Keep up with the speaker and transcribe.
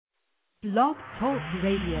Blog Talk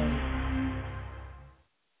Radio.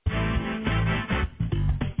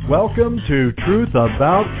 Welcome to Truth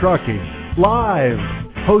About Trucking, live,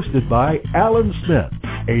 hosted by Alan Smith,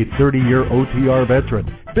 a 30-year OTR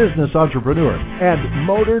veteran, business entrepreneur, and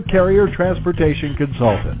motor carrier transportation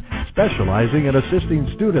consultant, specializing in assisting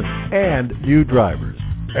students and new drivers,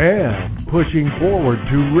 and pushing forward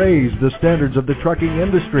to raise the standards of the trucking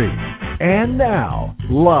industry. And now,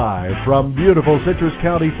 live from beautiful Citrus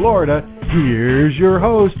County, Florida, here's your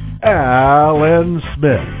host, Alan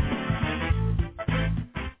Smith.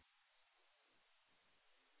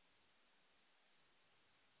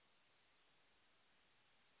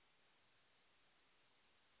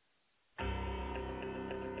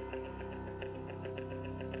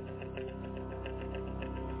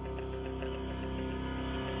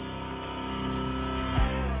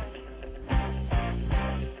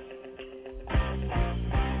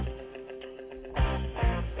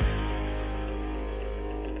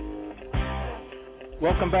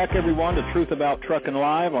 Welcome back, everyone, to Truth About Trucking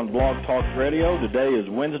Live on Blog Talk Radio. Today is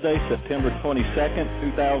Wednesday, September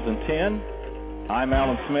 22nd, 2010. I'm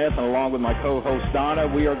Alan Smith, and along with my co-host Donna,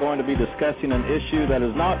 we are going to be discussing an issue that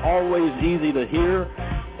is not always easy to hear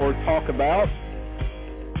or talk about,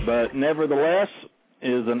 but nevertheless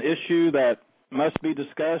is an issue that must be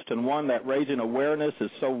discussed and one that raising awareness is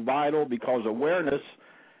so vital because awareness,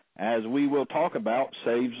 as we will talk about,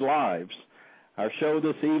 saves lives. Our show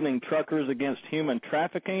this evening, Truckers Against Human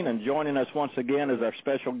Trafficking, and joining us once again is our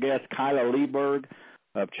special guest, Kylla Leeburg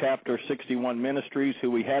of Chapter 61 Ministries, who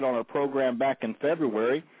we had on our program back in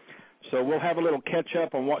February. So we'll have a little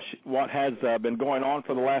catch-up on what has been going on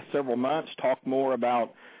for the last several months, talk more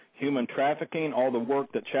about human trafficking, all the work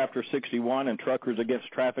that Chapter 61 and Truckers Against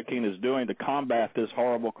Trafficking is doing to combat this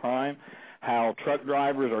horrible crime, how truck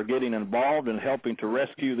drivers are getting involved in helping to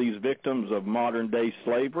rescue these victims of modern-day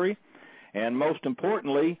slavery, and most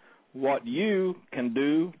importantly, what you can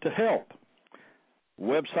do to help.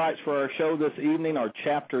 Websites for our show this evening are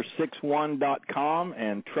chapter61.com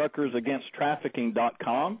and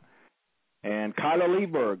truckersagainsttrafficking.com. And Kylla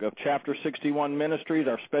Leeburg of Chapter 61 Ministries,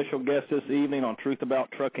 our special guest this evening on Truth About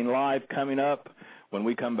Trucking Live, coming up when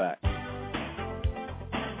we come back.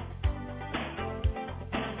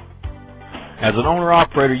 As an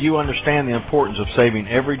owner-operator, you understand the importance of saving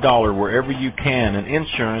every dollar wherever you can, and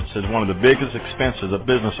insurance is one of the biggest expenses a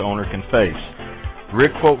business owner can face.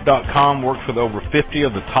 RigQuote.com works with over 50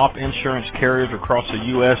 of the top insurance carriers across the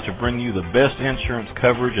U.S. to bring you the best insurance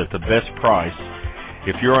coverage at the best price.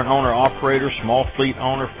 If you're an owner-operator, small fleet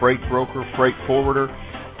owner, freight broker, freight forwarder,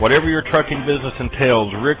 whatever your trucking business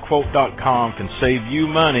entails, RigQuote.com can save you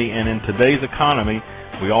money, and in today's economy,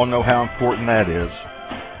 we all know how important that is.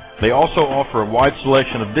 They also offer a wide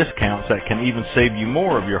selection of discounts that can even save you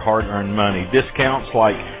more of your hard-earned money. Discounts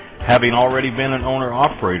like having already been an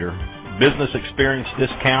owner-operator, business experience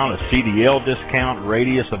discount, a CDL discount,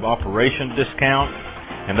 radius of operation discount,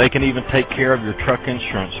 and they can even take care of your truck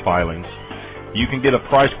insurance filings. You can get a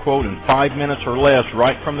price quote in 5 minutes or less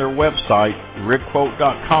right from their website,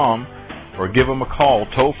 rigquote.com, or give them a call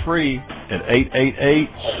toll-free at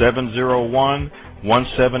 888-701-1795,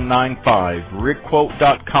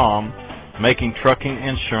 rigquote.com, making trucking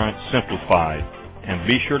insurance simplified. And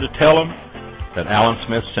be sure to tell them that Alan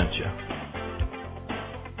Smith sent you.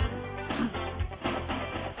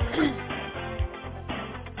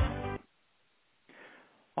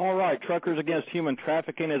 All right, Truckers Against Human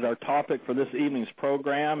Trafficking is our topic for this evening's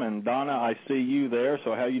program. And Donna, I see you there,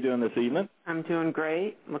 so how are you doing this evening? I'm doing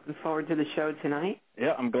great. Looking forward to the show tonight.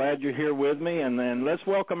 Yeah, I'm glad you're here with me. And then let's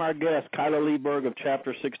welcome our guest, Kylla Leeburg of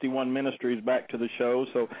Chapter 61 Ministries, back to the show.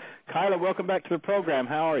 So, Kylla, welcome back to the program.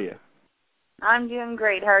 How are you? I'm doing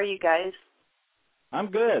great. How are you guys? I'm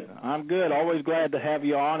good. Always glad to have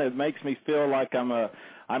you on. It makes me feel like I'm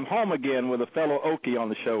home again with a fellow Okie on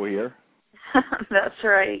the show here. That's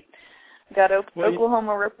right. Got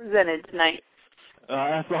Oklahoma represented tonight.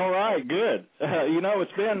 That's all right. Good.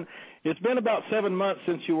 It's been about 7 months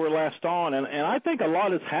since you were last on, and I think a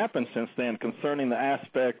lot has happened since then concerning the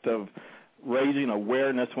aspect of raising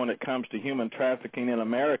awareness when it comes to human trafficking in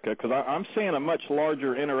America, because I'm seeing a much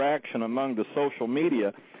larger interaction among the social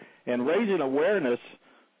media, and raising awareness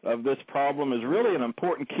of this problem is really an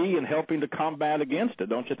important key in helping to combat against it,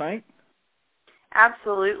 don't you think?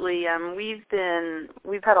 Absolutely. We've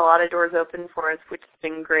had a lot of doors open for us, which has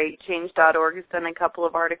been great. Change.org has done a couple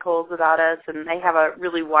of articles about us, and they have a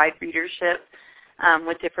really wide readership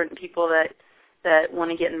with different people that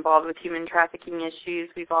want to get involved with human trafficking issues.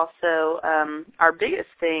 We've also, our biggest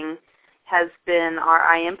thing has been our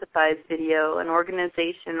I Empathize video. An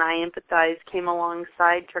organization, I Empathize, came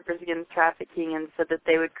alongside Truckers Against Trafficking and said that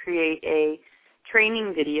they would create a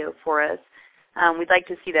training video for us. We'd like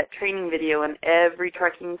to see that training video in every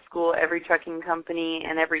trucking school, every trucking company,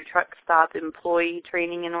 and every truck stop employee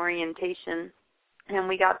training and orientation. And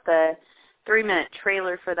we got the 3-minute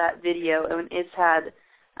trailer for that video, and it's had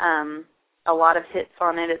a lot of hits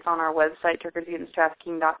on it. It's on our website,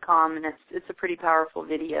 truckersagainsttrafficking.com, and it's a pretty powerful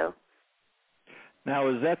video. Now,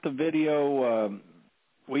 is that the video,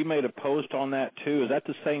 we made a post on that too, is that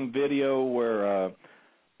the same video where...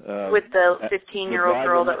 with the 15-year-old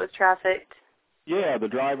girl that was trafficked? Yeah, the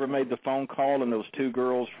driver made the phone call, and those 2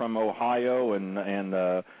 girls from Ohio,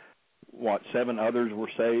 and 7 others were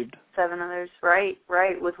saved? 7 others, right,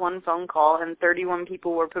 with 1 phone call, and 31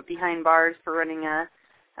 people were put behind bars for running a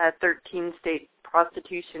 13-state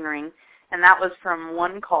prostitution ring, and that was from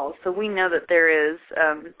 1 call. So we know that there is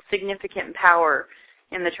significant power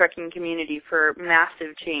in the trucking community for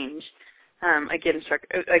massive change against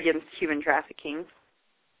human trafficking.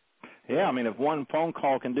 Yeah, I mean, if 1 phone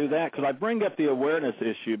call can do that, because I bring up the awareness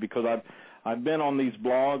issue because I've been on these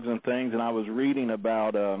blogs and things, and I was reading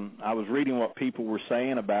about what people were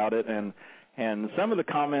saying about it, and some of the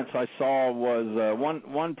comments I saw was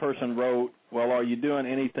one person wrote, well, are you doing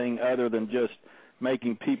anything other than just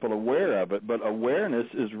making people aware of it? But awareness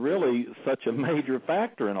is really such a major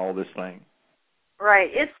factor in all this thing.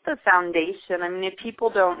 Right. It's the foundation. I mean, if people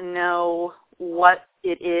don't know what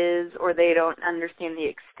it is or they don't understand the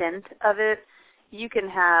extent of it, you can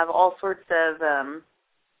have all sorts of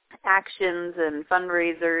actions and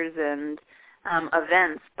fundraisers and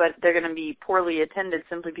events, but they're going to be poorly attended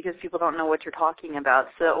simply because people don't know what you're talking about.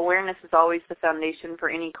 So awareness is always the foundation for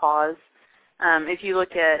any cause. If you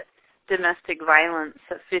look at domestic violence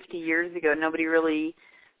 50 years ago, nobody really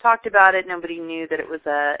talked about it. Nobody knew that it was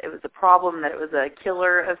a problem, that it was a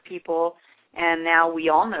killer of people. And now we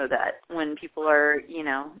all know that when people are,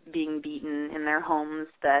 being beaten in their homes,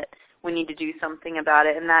 that we need to do something about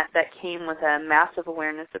it. And that came with a massive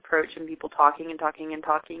awareness approach and people talking and talking and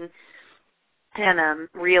talking and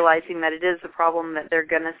realizing that it is a problem, that they're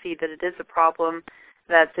going to see that it is a problem,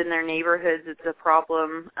 that's in their neighborhoods, it's a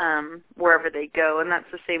problem wherever they go. And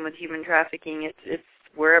that's the same with human trafficking. It's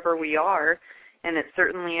wherever we are, and it's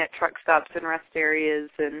certainly at truck stops and rest areas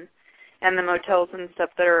and the motels and stuff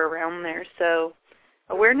that are around there. So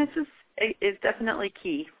awareness is definitely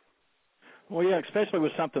key. Well, yeah, especially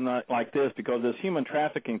with something like this, because this human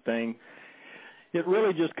trafficking thing, it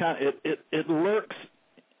really just it lurks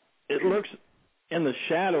in the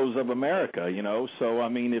shadows of America, So I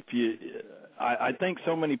mean, I think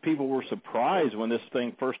so many people were surprised when this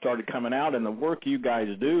thing first started coming out, and the work you guys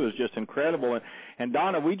do is just incredible. And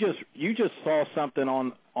Donna, you just saw something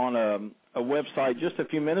on a website just a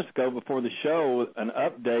few minutes ago before the show, an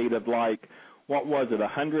update of what was it,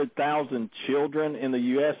 100,000 children in the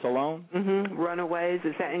U.S. alone? Mm-hmm. Runaways.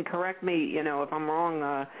 Is that, and correct me, if I'm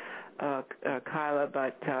wrong, Kylla,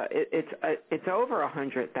 but it's over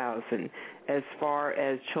 100,000 as far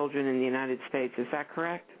as children in the United States. Is that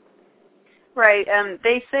correct? Right.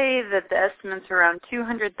 They say that the estimates around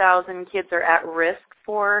 200,000 kids are at risk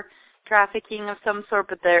for trafficking of some sort,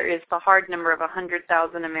 but there is the hard number of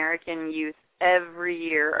 100,000 American youth every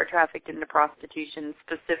year are trafficked into prostitution,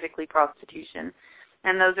 specifically prostitution.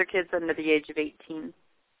 And those are kids under the age of 18.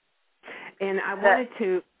 And I wanted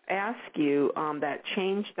to ask you that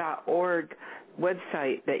change.org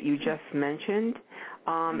website that you just mentioned,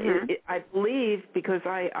 I believe, because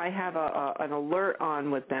I have an alert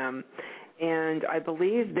on with them, and I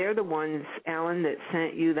believe they're the ones, Alan, that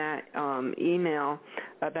sent you that email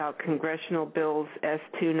about Congressional Bills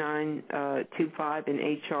S2925 and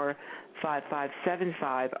HR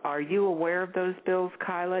 5575. Are you aware of those bills,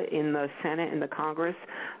 Kylla, in the Senate and the Congress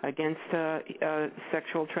against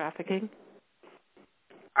sexual trafficking?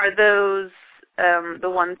 Are those the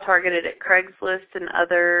ones targeted at Craigslist and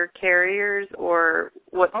other carriers, or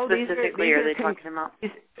what specifically are they talking about?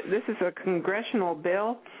 This is a congressional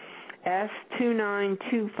bill,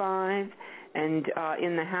 S2925, and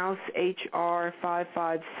in the House, HR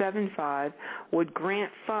 5575, would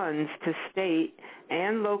grant funds to state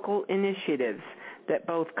and local initiatives that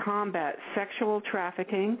both combat sexual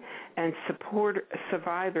trafficking and support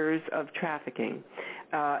survivors of trafficking.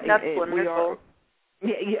 That's wonderful.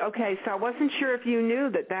 Yeah, okay, so I wasn't sure if you knew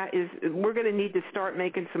that is, we're going to need to start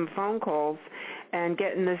making some phone calls and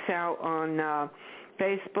getting this out on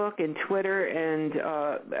Facebook and Twitter and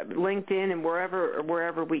LinkedIn and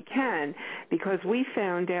wherever we can, because we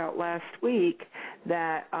found out last week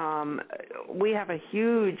that we have a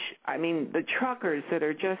huge, the truckers that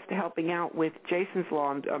are just helping out with Jason's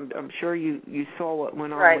Law, I'm sure you saw what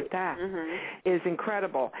went on with that, is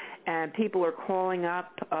incredible. And people are calling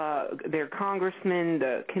up their congressmen,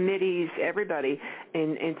 the committees, everybody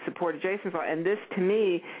in support of Jason's Law. And this, to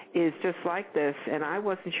me, is just like this. And I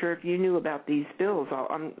wasn't sure if you knew about these bills.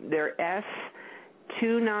 They're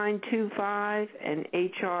S2925 and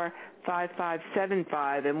HR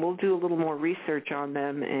 5575, and we'll do a little more research on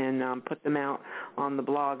them and put them out on the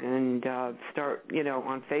blog and start,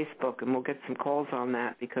 on Facebook, and we'll get some calls on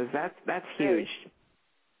that, because that's huge.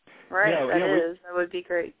 Right, that would be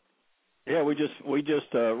great. Yeah, we just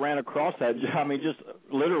ran across that. Just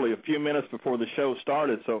literally a few minutes before the show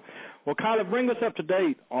started. So, well, Kylla, bring us up to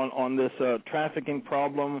date on this trafficking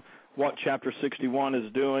problem, what Chapter 61 is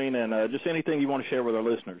doing, and just anything you want to share with our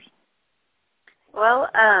listeners. Well,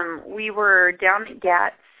 we were down at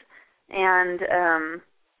GATS, and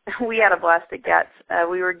we had a blast at GATS.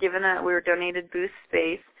 We were donated booth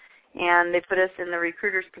space, and they put us in the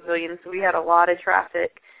recruiters pavilion, so we had a lot of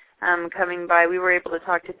traffic coming by. We were able to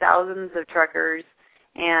talk to thousands of truckers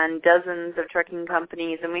and dozens of trucking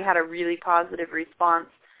companies, and we had a really positive response.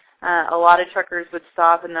 A lot of truckers would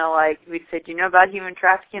stop, and we'd say, do you know about human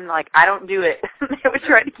trafficking? Like, I don't do it. They would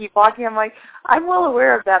try to keep walking. I'm like, I'm well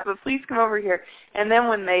aware of that, but please come over here. And then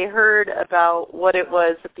when they heard about what it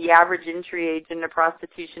was, that the average entry age into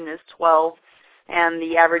prostitution is 12, and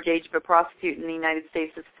the average age of a prostitute in the United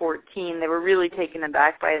States is 14, they were really taken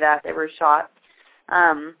aback by that. They were shocked.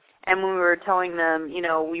 And when we were telling them,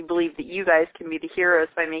 we believe that you guys can be the heroes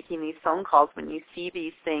by making these phone calls when you see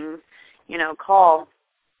these things, call.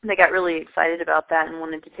 They got really excited about that and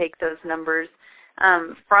wanted to take those numbers.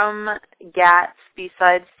 From GATS,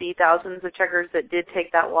 besides the thousands of truckers that did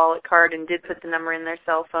take that wallet card and did put the number in their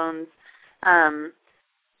cell phones,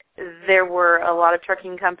 there were a lot of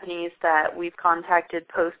trucking companies that we've contacted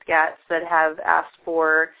post-GATS that have asked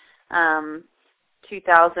for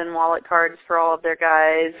 2,000 wallet cards for all of their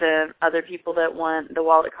guys, and other people that want the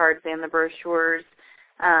wallet cards and the brochures.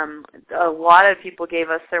 A lot of people gave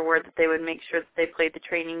us their word that they would make sure that they played the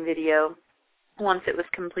training video once it was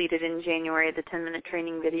completed in January, the 10-minute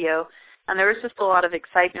training video. And there was just a lot of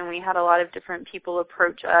excitement. We had a lot of different people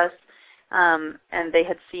approach us, and they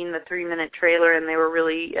had seen the 3-minute trailer, and they were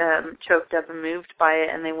really choked up and moved by it,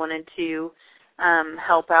 and they wanted to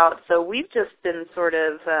help out. So we've just been sort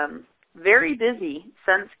of very busy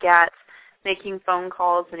since GATS, making phone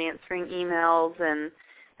calls and answering emails and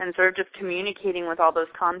sort of just communicating with all those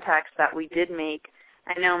contacts that we did make.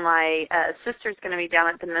 I know my sister's going to be down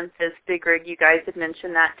at the Memphis Big Rig. You guys had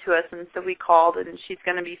mentioned that to us, and so we called, and she's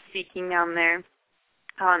going to be speaking down there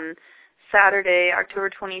on Saturday, October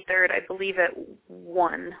 23rd, I believe at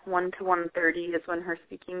 1 to 1:30 is when her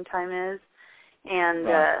speaking time is.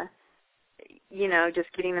 And,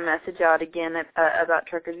 just getting the message out again about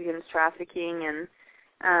Truckers Against Trafficking, and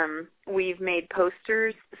we've made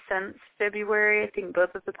posters since February. I think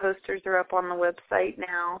both of the posters are up on the website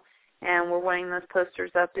now, and we're wanting those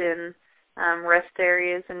posters up in rest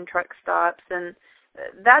areas and truck stops. And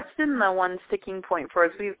that's been the one sticking point for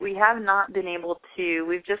us. We have not been able to,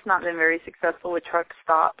 we've just not been very successful with truck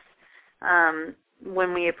stops.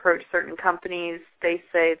 When we approach certain companies, they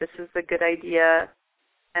say this is a good idea,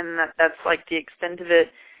 and that's like the extent of it.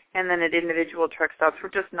 And then at individual truck stops, we're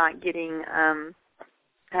just not getting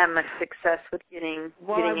have much success with getting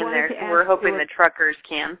in there. So we're hoping the truckers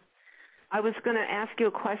can. I was going to ask you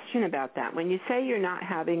a question about that. When you say you're not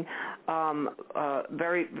having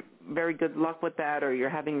very, very good luck with that, or you're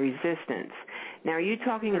having resistance, now are you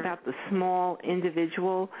talking about the small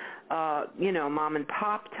individual, mom and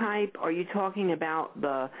pop type? Or are you talking about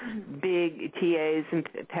the big TAs and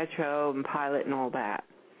Petro and Pilot and all that?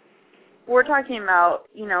 We're talking about,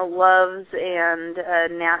 Loves and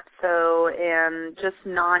Natso, and just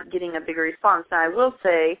not getting a big response. Now, I will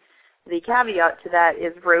say the caveat to that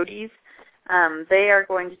is Roadies. They are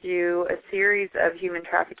going to do a series of human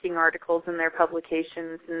trafficking articles in their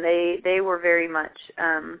publications, and they were very much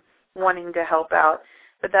wanting to help out.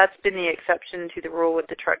 But that's been the exception to the rule with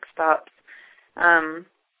the truck stops.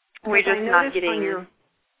 We're just not getting...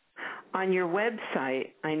 On your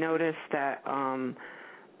website, I noticed that...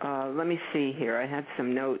 let me see here. I had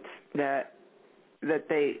some notes that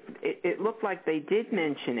it looked like they did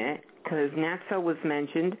mention it, because NATSO was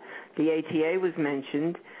mentioned, the ATA was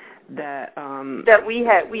mentioned, that we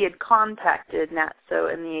had contacted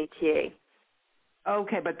NATSO and the ATA.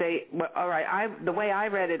 Okay, but all right. The way I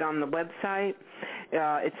read it on the website,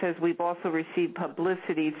 it says we've also received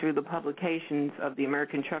publicity through the publications of the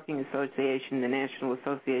American Trucking Association, the National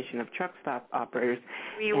Association of Truck Stop Operators.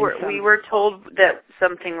 We were told that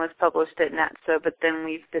something was published at NATSO, but then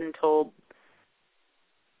we've been told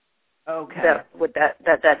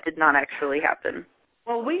that did not actually happen.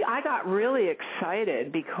 Well, I got really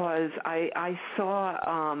excited because I saw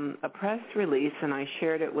a press release, and I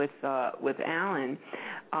shared it with Alan,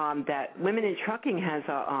 that Women in Trucking has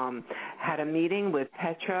had a meeting with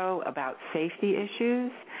Petro about safety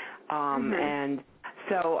issues, and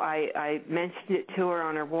so I mentioned it to her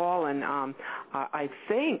on her wall, and I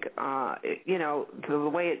think the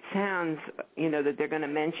way it sounds, that they're going to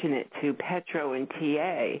mention it to Petro and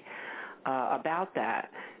TA about that.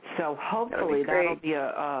 So hopefully that'll be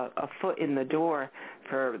a foot in the door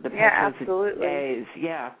for the Petros days.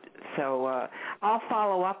 Yeah. So I'll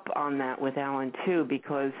follow up on that with Alan too,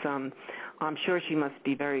 because I'm sure she must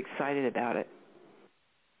be very excited about it.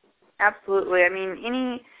 Absolutely. I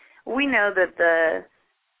mean, we know that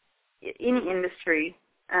any industry,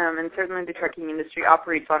 and certainly the trucking industry,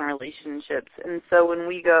 operates on relationships. And so when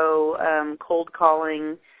we go cold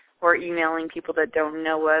calling or emailing people that don't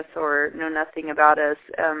know us or know nothing about us,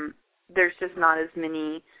 there's just not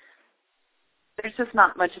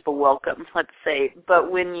much of a welcome, let's say.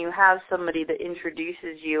 But when you have somebody that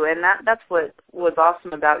introduces you, and that's what was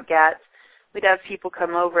awesome about GATS, we'd have people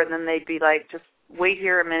come over and then they'd be like, just wait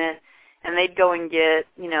here a minute, and they'd go and get,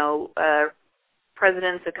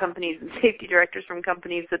 presidents of companies and safety directors from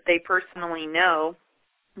companies that they personally know,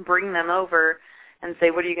 bring them over and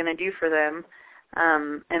say, what are you going to do for them?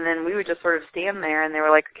 And then we would just sort of stand there, and they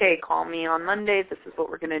were like, okay, call me on Monday. This is what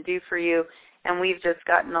we're going to do for you. And we've just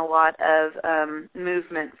gotten a lot of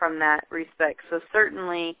movement from that respect. So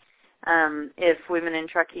certainly if Women in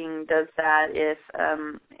Trucking does that, if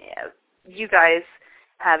you guys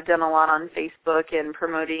have done a lot on Facebook and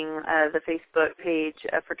promoting the Facebook page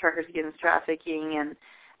for Truckers Against Trafficking, and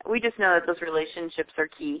we just know that those relationships are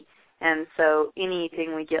key. And so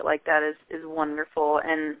anything we get like that is wonderful.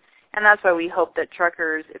 And that's why we hope that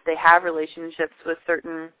truckers, if they have relationships with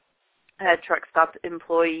certain truck stop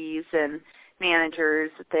employees and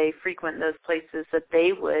managers, that they frequent those places, that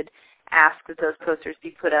they would ask that those posters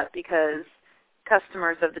be put up, because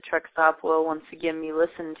customers of the truck stop will once again be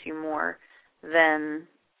listened to more than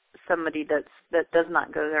somebody that does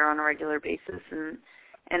not go there on a regular basis.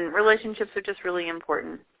 And relationships are just really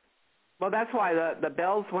important. Well, that's why the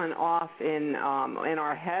bells went off in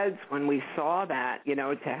our heads when we saw that,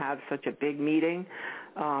 to have such a big meeting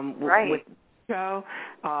with Joe.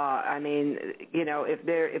 I mean, if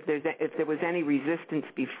there was any resistance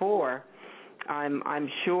before, I'm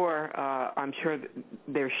sure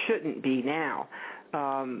there shouldn't be now,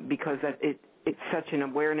 because it's such an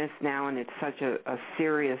awareness now, and it's such a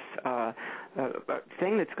serious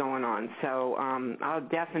thing that's going on. So I'll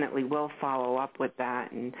definitely will follow up with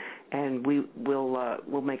that, and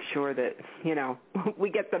we'll make sure that we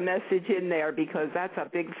get the message in there, because that's a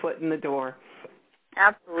big foot in the door.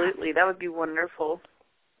 Absolutely, that would be wonderful.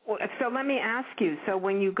 So let me ask you, so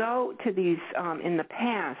when you go to these, in the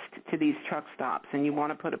past, to these truck stops, and you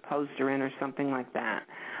want to put a poster in or something like that,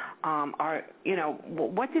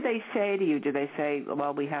 what do they say to you? Do they say,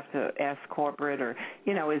 well, we have to ask corporate, or,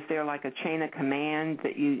 is there like a chain of command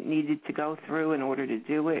that you needed to go through in order to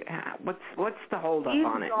do it? What's the hold up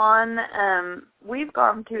on it? We've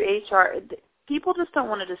gone through HR. People just don't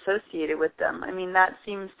want it associated with them. I mean, that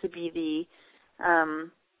seems to be the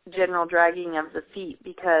general dragging of the feet,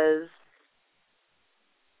 because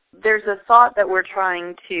there's a thought that we're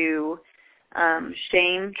trying to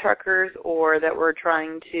shame truckers, or that we're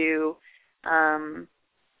trying to,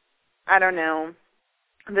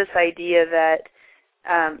 this idea that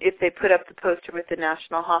if they put up the poster with the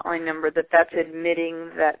national hotline number, that's admitting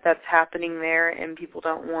that that's happening there, and people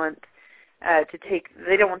don't want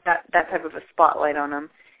they don't want that type of a spotlight on them.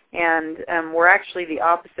 And we're actually the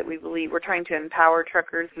opposite. We believe we're trying to empower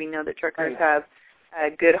truckers. We know that truckers have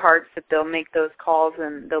good hearts, that they'll make those calls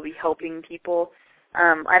and they'll be helping people.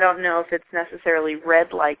 I don't know if it's necessarily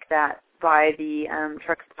read like that by the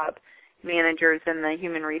truck stop managers and the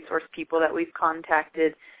human resource people that we've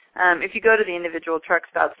contacted. If you go to the individual truck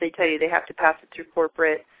stops, they tell you they have to pass it through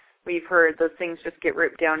corporate. We've heard those things just get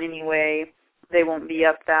ripped down anyway. They won't be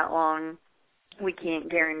up that long. We can't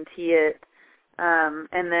guarantee it.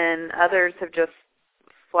 And then others have just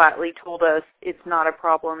flatly told us it's not a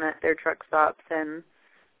problem at their truck stops, and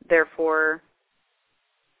therefore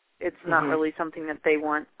it's not really something that they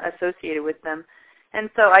want associated with them. And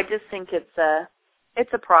so I just think it's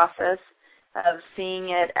a process. of seeing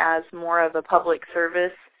it as more of a public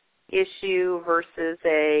service issue versus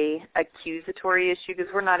a accusatory issue, because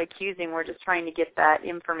we're not accusing, we're just trying to get that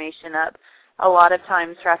information up. A lot of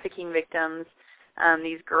times trafficking victims,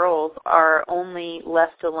 these girls, are only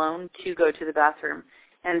left alone to go to the bathroom.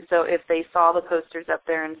 And so if they saw the posters up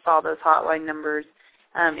there and saw those hotline numbers,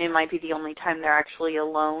 it might be the only time they're actually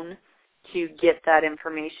alone to get that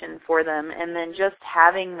information for them. And then just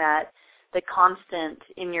having that, the constant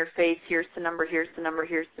in your face, here's the number, here's the number,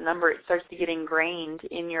 here's the number, it starts to get ingrained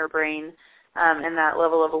in your brain, and that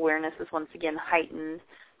level of awareness is once again heightened.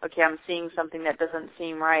 Okay, I'm seeing something that doesn't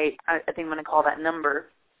seem right. I think I'm going to call that number.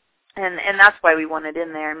 And that's why we want it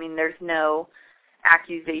in there. I mean, there's no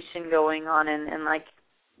accusation going on, and like,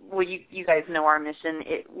 well, you guys know our mission.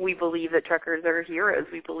 We believe that truckers are heroes.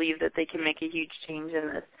 We believe that they can make a huge change in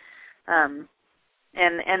this. And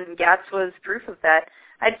GATS was proof of that.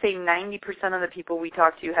 I'd say 90% of the people we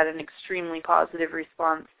talked to had an extremely positive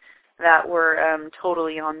response that were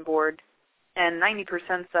totally on board. And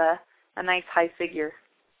 90%'s a nice high figure.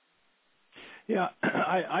 Yeah,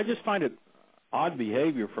 I just find it odd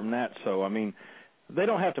behavior from that. So, I mean, they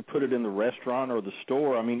don't have to put it in the restaurant or the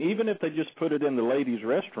store. I mean, even if they just put it in the ladies'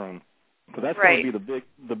 restroom, because that's right. going to be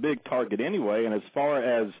the big target anyway. And as far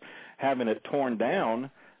as having it torn down,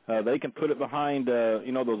 they can put it behind,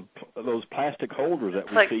 those plastic holders that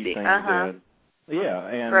we see things in. Yeah,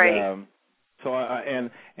 and right.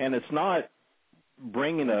 And it's not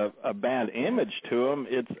bringing a bad image to them.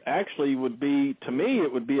 It actually would be, to me,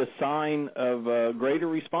 it would be a sign of greater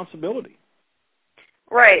responsibility.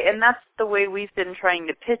 Right, and that's the way we've been trying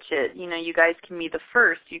to pitch it. You know, you guys can be the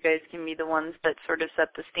first. You guys can be the ones that sort of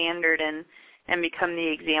set the standard and become the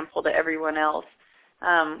example to everyone else.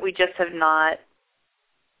 We've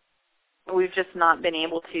just not been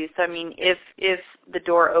able to. So, I mean, if the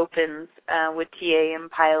door opens with TA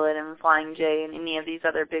and Pilot and Flying J and any of these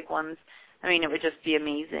other big ones, I mean, it would just be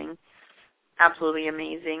amazing, absolutely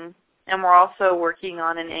amazing. And we're also working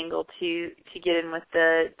on an angle to get in with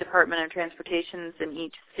the Department of Transportations in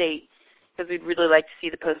each state, because we'd really like to see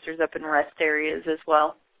the posters up in rest areas as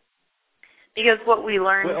well. Because what we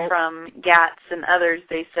learned from GATS and others,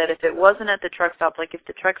 they said if it wasn't at the truck stop, like if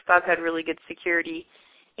the truck stop had really good security,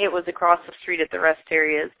 it was across the street at the rest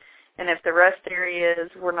areas. And if the rest areas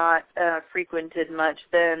were not frequented much,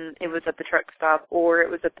 then it was at the truck stop or it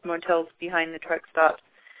was at the motels behind the truck stops.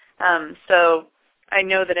 So I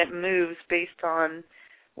know that it moves based on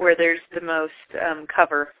where there's the most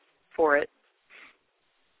cover for it.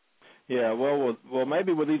 Yeah, well,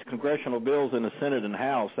 maybe with these congressional bills in the Senate and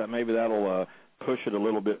House, that'll push it a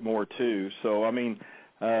little bit more too. So, I mean,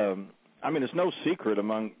 it's no secret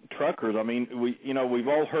among truckers. I mean, we've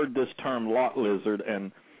all heard this term lot lizard,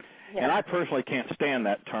 and I personally can't stand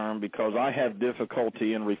that term because I have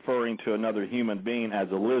difficulty in referring to another human being as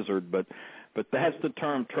a lizard, but that's the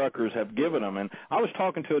term truckers have given them. And I was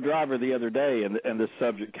talking to a driver the other day, and this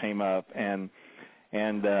subject came up, and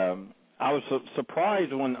I was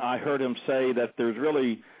surprised when I heard him say that there's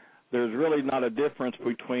really not a difference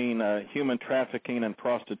between human trafficking and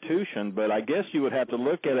prostitution, but I guess you would have to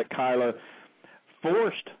look at it, Kylla.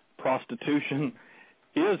 Forced prostitution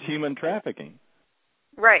is human trafficking.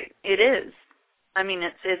 Right, it is. I mean,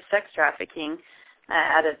 it's sex trafficking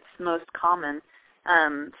at its most common.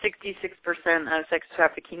 66% of sex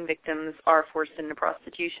trafficking victims are forced into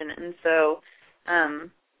prostitution, and so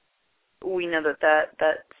we know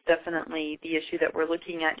that's definitely the issue that we're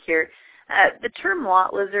looking at here. The term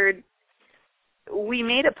lot lizard, we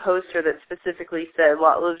made a poster that specifically said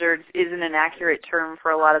lot lizards isn't an accurate term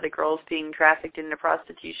for a lot of the girls being trafficked into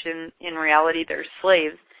prostitution. In reality, they're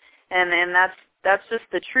slaves, and that's just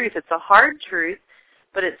the truth. It's a hard truth,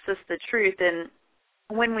 but it's just the truth. And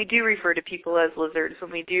when we do refer to people as lizards,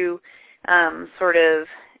 when we do sort of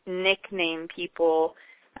nickname people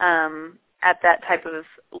at that type of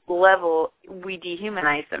level, we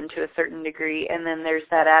dehumanize them to a certain degree, and then there's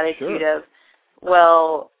that attitude of,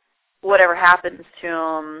 well, whatever happens to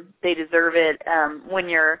them, they deserve it. When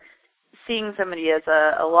you're seeing somebody as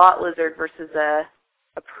a lot lizard versus a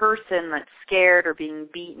person that's scared or being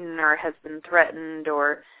beaten or has been threatened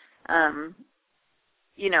or,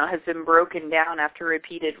 has been broken down after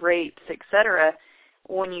repeated rapes, etc.,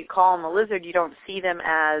 when you call them a lizard, you don't see them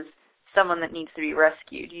as someone that needs to be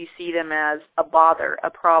rescued. You see them as a bother, a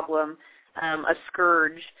problem, a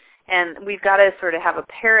scourge. And we've got to sort of have a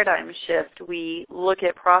paradigm shift. We look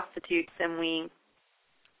at prostitutes and we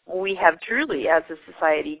have truly, as a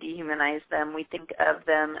society, dehumanized them. We think of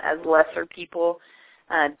them as lesser people,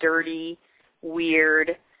 dirty,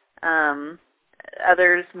 weird,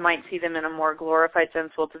 Others might see them in a more glorified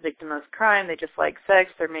sense. Well, it's a victimless crime. They just like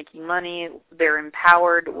sex. They're making money. They're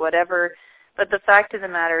empowered, whatever. But the fact of the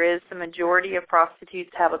matter is the majority of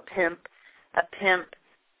prostitutes have a pimp. A pimp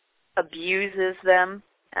abuses them,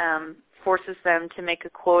 forces them to make a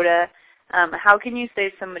quota. How can you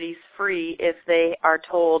say somebody's free if they are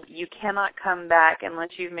told you cannot come back unless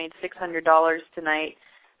you've made $600 tonight?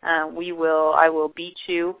 I will beat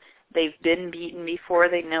you. They've been beaten before.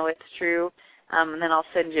 They know it's true. And then I'll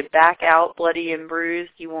send you back out bloody and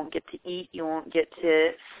bruised. You won't get to eat. You won't get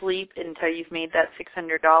to sleep until you've made that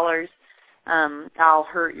 $600. I'll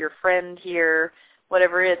hurt your friend here,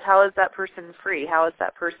 whatever it is. How is that person free? How is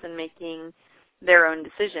that person making their own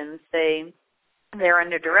decisions? They're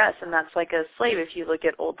under duress, and that's like a slave. If you look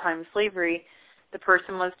at old-time slavery, the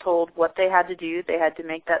person was told what they had to do. They had to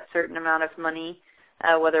make that certain amount of money,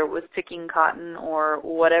 whether it was picking cotton or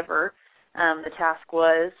whatever the task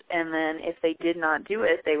was, and then if they did not do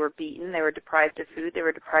it, they were beaten, they were deprived of food, they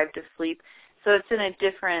were deprived of sleep. So it's in a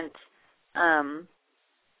different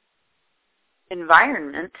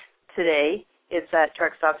environment today. It's at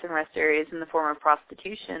truck stops and rest areas in the form of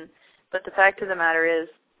prostitution. But the fact of the matter is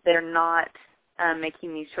they're not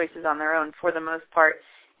making these choices on their own for the most part.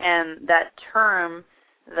 And that term,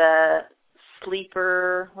 the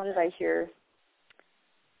sleeper, what did I hear?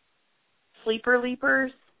 Sleeper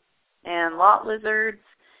leapers and lot lizards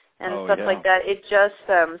and stuff like that, it just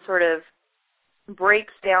sort of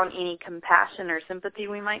breaks down any compassion or sympathy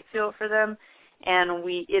we might feel for them, and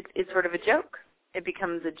it's sort of a joke. It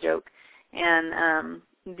becomes a joke. And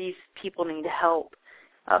these people need help.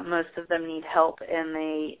 Most of them need help, and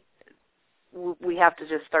we have to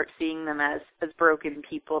just start seeing them as broken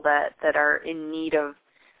people that are in need of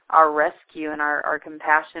our rescue and our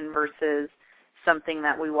compassion versus something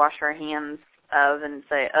that we wash our hands of and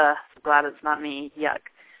say, glad it's not me, yuck,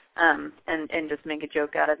 and just make a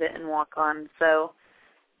joke out of it and walk on. So,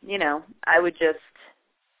 I would just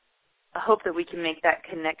hope that we can make that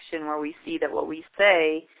connection where we see that what we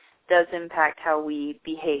say does impact how we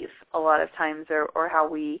behave a lot of times or how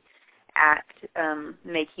we act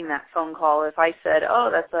making that phone call. If I said,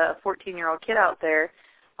 that's a 14-year-old kid out there,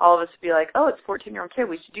 all of us would be like, it's a 14-year-old kid,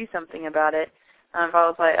 we should do something about it. If I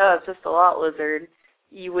was like, it's just a lot lizard,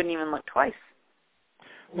 you wouldn't even look twice.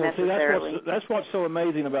 Well, see, that's what's so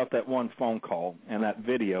amazing about that one phone call and that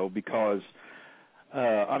video because,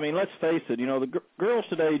 let's face it, the girls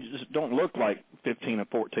today just don't look like 15 and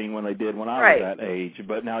 14 when they did when I was that age.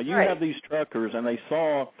 But now you have these truckers, and they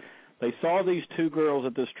saw these two girls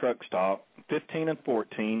at this truck stop, 15 and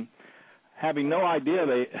 14, having no idea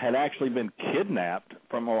they had actually been kidnapped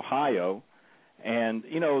from Ohio. And,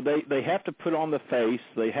 they have to put on the face,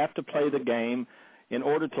 they have to play the game in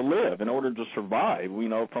order to live, in order to survive,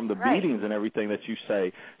 from the beatings and everything that you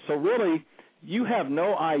say. So really, you have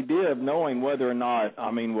no idea of knowing whether or not,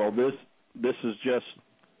 this is just,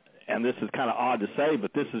 and this is kind of odd to say,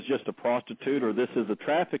 but this is just a prostitute or this is a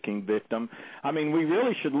trafficking victim. We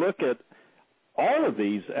really should look at all of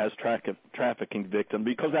these as trafficking victims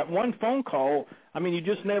because that one phone call, you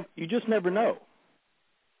just never know.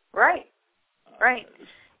 Right.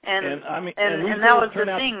 And that was the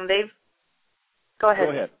thing. Go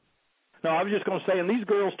ahead. No, I was just going to say, and these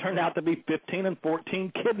girls turned out to be 15 and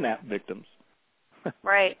 14 kidnapped victims.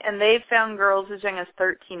 Right, and they've found girls as young as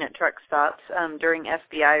 13 at truck stops during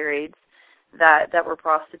FBI raids that were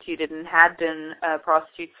prostituted and had been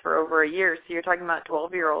prostitutes for over a year. So you're talking about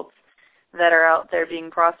 12-year-olds that are out there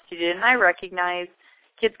being prostituted. And I recognize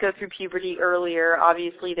kids go through puberty earlier.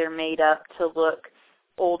 Obviously, they're made up to look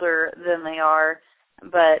older than they are.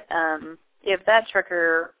 But if that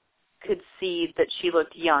trucker could see that she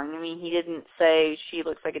looked young. he didn't say she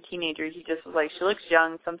looks like a teenager. He just was like, she looks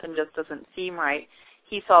young. Something just doesn't seem right.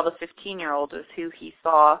 He saw the 15-year-old as who he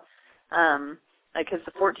saw, because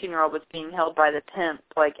the 14-year-old was being held by the pimp,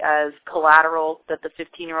 as collateral that the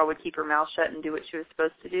 15-year-old would keep her mouth shut and do what she was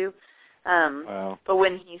supposed to do. Wow. But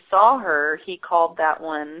when he saw her, he called that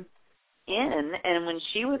one in, and when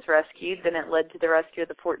she was rescued, then it led to the rescue of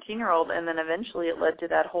the 14-year-old, and then eventually it led to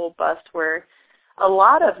that whole bust where a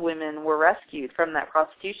lot of women were rescued from that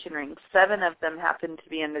prostitution ring. 7 of them happened to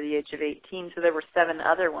be under the age of 18, so there were 7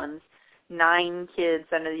 other ones, 9 kids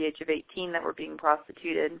under the age of 18 that were being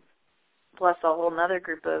prostituted, plus a whole other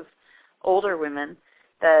group of older women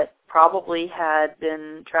that probably had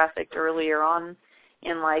been trafficked earlier on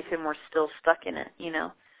in life and were still stuck in it,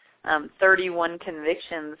 31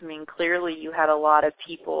 convictions. Clearly you had a lot of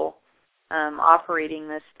people operating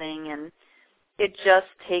this thing, and it just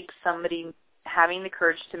takes somebody having the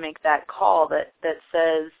courage to make that call that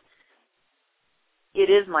says, it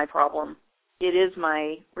is my problem. it is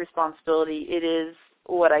my responsibility. It is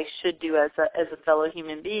what I should do as a fellow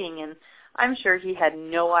human being. And I'm sure he had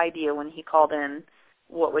no idea when he called in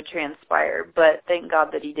what would transpire, but thank God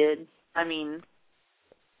that he did. I mean,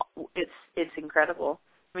 it's incredible.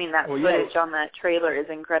 I mean, that footage on that trailer is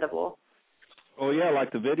incredible. Well, yeah,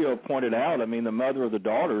 like the video pointed out, I mean, the mother of the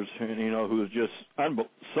daughters, who was just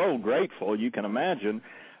so grateful, you can imagine,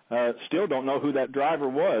 still don't know who that driver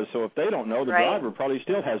was. So if they don't know, the driver probably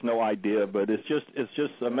still has no idea. But it's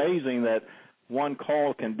just amazing that one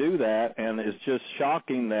call can do that, and it's just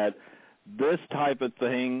shocking that this type of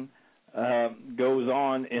thing goes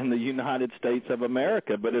on in the United States of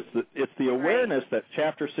America. But it's the awareness that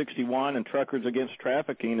Chapter 61 and Truckers Against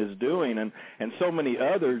Trafficking is doing, and so many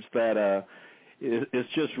others that it's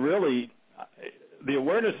just really, the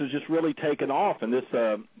awareness is just really taken off. And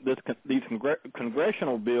these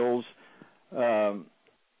congressional bills, Donna,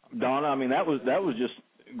 I mean, that was just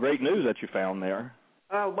great news that you found there.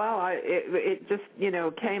 Well, it just,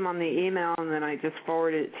 came on the email, and then I just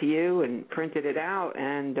forwarded it to you and printed it out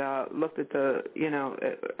and looked at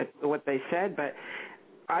at what they said. But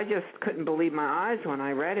I just couldn't believe my eyes when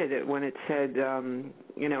I read it, when it said,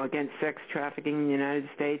 against sex trafficking in the United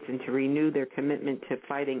States and to renew their commitment to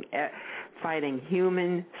fighting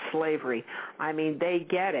human slavery. I mean, they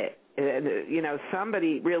get it.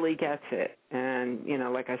 Somebody really gets it. And,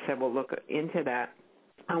 like I said, we'll look into that.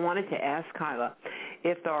 I wanted to ask Kylla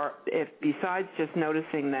if besides just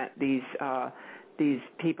noticing that these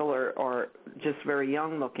people are just very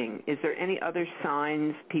young looking, is there any other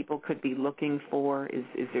signs people could be looking for?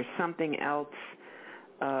 Is there something else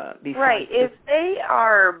besides? Right. If they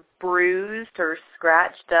are bruised or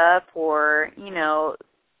scratched up, or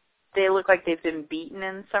they look like they've been beaten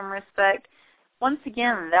in some respect, once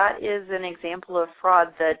again, that is an example of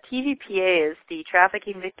fraud. The TVPA is the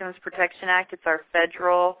Trafficking Victims Protection Act. It's our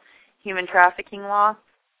federal human trafficking law.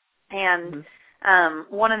 And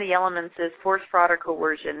one of the elements is force, fraud, or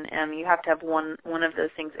coercion. You have to have one of those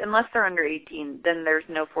things. Unless they're under 18, then there's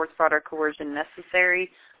no force, fraud, or coercion necessary,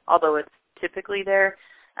 although it's typically there.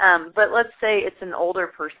 But let's say it's an older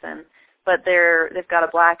person, but they've got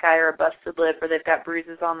a black eye or a busted lip, or they've got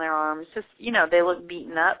bruises on their arms. Just, they look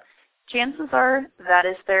beaten up. Chances are that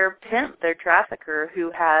is their pimp, their trafficker,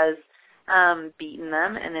 who has beaten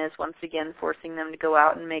them and is once again forcing them to go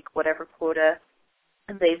out and make whatever quota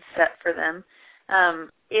they've set for them.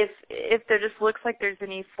 If there just looks like there's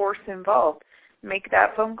any force involved, make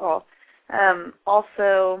that phone call.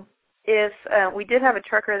 Also, if we did have a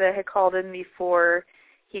trucker that had called in before,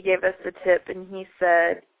 he gave us the tip, and he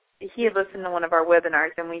said he had listened to one of our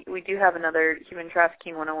webinars, and we do have another Human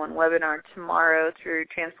Trafficking 101 webinar tomorrow through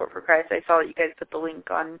Transport for Christ. I saw that you guys put the link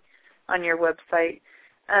on your website.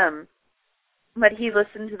 But he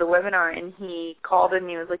listened to the webinar, and he called in, and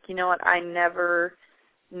he was like, you know what, I never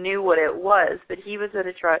knew what it was, but he was at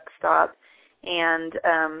a truck stop, and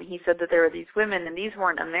he said that there were these women, and these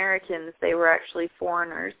weren't Americans, they were actually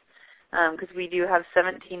foreigners, because we do have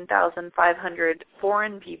 17,500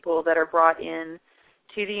 foreign people that are brought in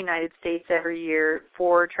to the United States every year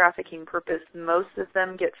for trafficking purpose. Most of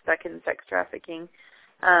them get stuck in sex trafficking.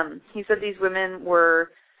 He said these women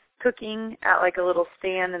were cooking at like a little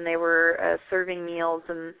stand, and they were serving meals,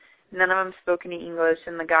 and none of them spoke any English,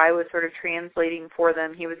 and the guy was sort of translating for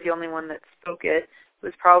them. He was the only one that spoke it. It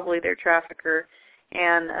was probably their trafficker,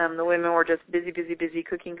 and the women were just busy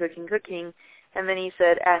cooking. And then he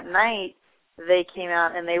said at night they came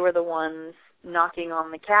out, and they were the ones knocking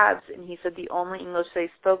on the cabs, and he said the only English they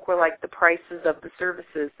spoke were like the prices of the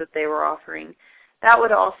services that they were offering. That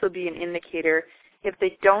would also be an indicator. If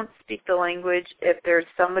they don't speak the language, if there's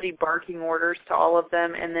somebody barking orders to all of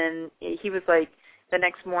them, and then he was like, the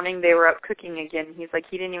next morning they were up cooking again. He's like,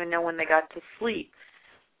 he didn't even know when they got to sleep.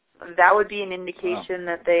 That would be an indication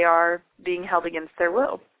that they are being held against their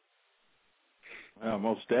will. Well,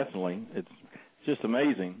 most definitely. It's just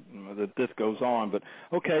amazing that this goes on. But,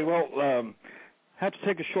 okay, well, have to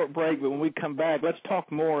take a short break, but when we come back, let's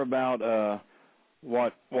talk more about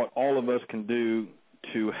what all of us can do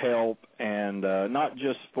to help, and not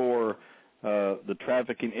just for the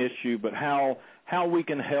trafficking issue, but how we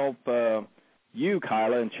can help you,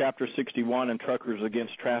 Kylla, in Chapter 61 and Truckers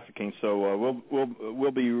Against Trafficking. So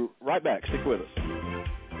we'll be right back. Stick with us.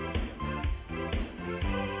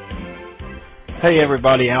 Hey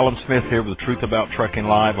everybody, Alan Smith here with the Truth About Trucking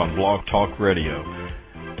Live on Blog Talk Radio.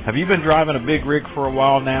 Have you been driving a big rig for a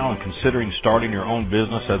while now and considering starting your own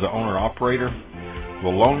business as an owner-operator?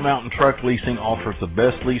 Well, Lone Mountain Truck Leasing offers the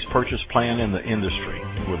best lease purchase plan in the industry.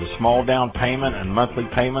 With a small down payment and monthly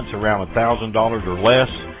payments around $1,000 or less,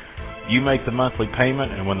 you make the monthly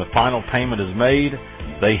payment, and when the final payment is made,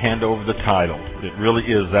 they hand over the title. It really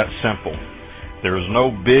is that simple. There is no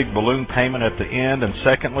big balloon payment at the end, and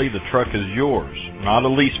secondly, the truck is yours, not a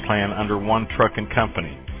lease plan under one trucking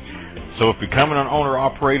company. So if becoming an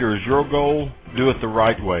owner-operator is your goal, do it the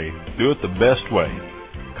right way. Do it the best way.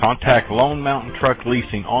 Contact Lone Mountain Truck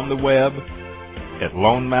Leasing on the web at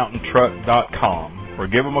lonemountaintruck.com or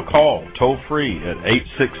give them a call toll-free at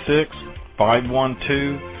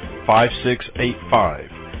 866-512-5685.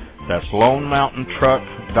 That's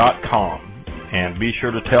lonemountaintruck.com. And be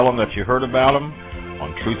sure to tell them that you heard about them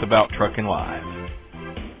on Truth About Trucking Live.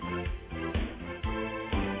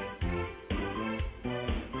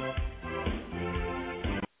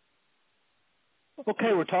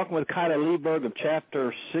 Okay, we're talking with Kylla Leeburg of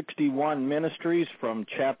Chapter 61 Ministries from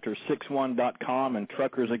chapter61.com and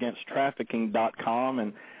truckersagainsttrafficking.com.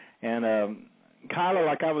 And Kylla,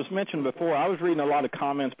 like I was mentioned before, I was reading a lot of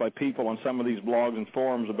comments by people on some of these blogs and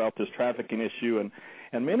forums about this trafficking issue,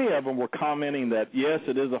 and many of them were commenting that, yes,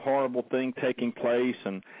 it is a horrible thing taking place,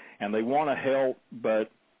 and they want to help, but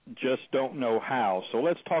just don't know how. So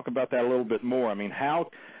let's talk about that a little bit more. I mean, how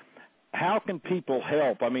can people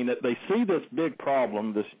help? I mean, they see this big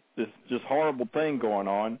problem, this just horrible thing going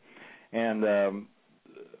on, and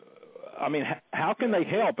I mean, how can they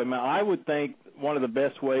help? I mean, I would think one of the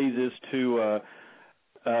best ways is to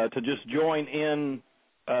just join in,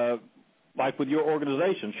 like with your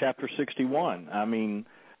organization, Chapter 61. I mean,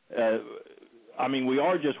 we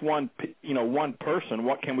are just one person.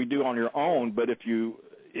 What can we do on your own? But if you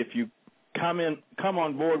come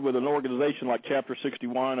on board with an organization like Chapter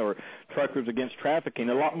 61 or Truckers Against Trafficking,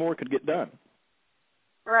 a lot more could get done.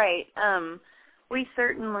 Right. We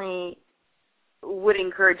certainly would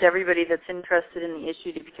encourage everybody that's interested in the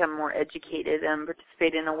issue to become more educated and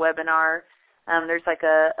participate in a webinar. There's like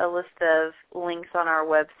a list of links on our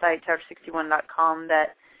website, chapter61.com,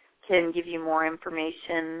 that can give you more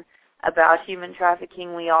information about human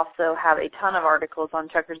trafficking. We also have a ton of articles on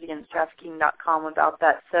truckersagainsttrafficking.com about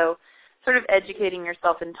that. So sort of educating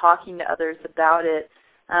yourself and talking to others about it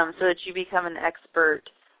so that you become an expert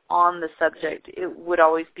on the subject, it would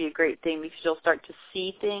always be a great thing, because you'll start to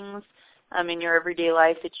see things in your everyday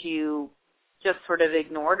life that you just sort of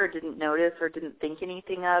ignored or didn't notice or didn't think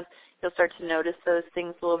anything of. You'll start to notice those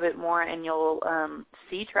things a little bit more, and you'll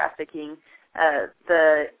see trafficking.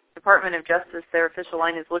 The Department of Justice, their official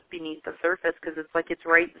line is look beneath the surface, because it's like it's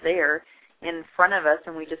right there in front of us,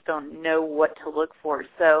 and we just don't know what to look for.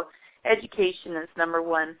 So education is number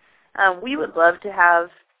one. We would love to have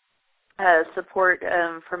support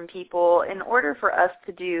from people in order for us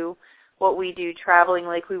to do what we do, traveling.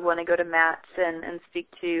 Like, we want to go to MATS and speak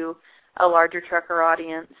to a larger trucker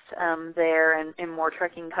audience there and more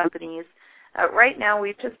trucking companies. Right now,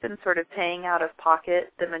 we've just been sort of paying out of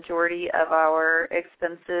pocket the majority of our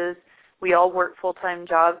expenses. We all work full-time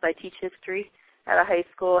jobs. I teach history at a high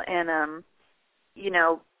school, and,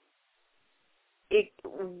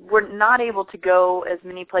 we're not able to go as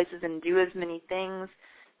many places and do as many things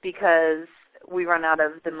because we run out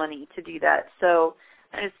of the money to do that. So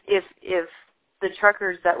if the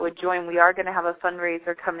truckers that would join, we are going to have a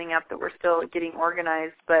fundraiser coming up that we're still getting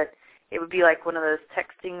organized, but it would be like one of those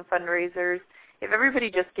texting fundraisers. If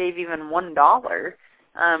everybody just gave even $1,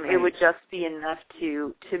 it would just be enough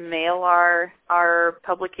to mail our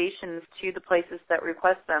publications to the places that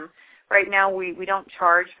request them. Right now, we don't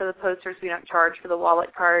charge for the posters. We don't charge for the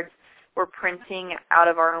wallet cards. We're printing out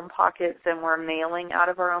of our own pockets, and we're mailing out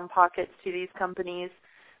of our own pockets to these companies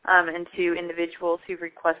and to individuals who've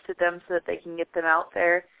requested them so that they can get them out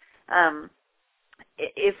there.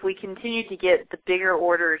 If we continue to get the bigger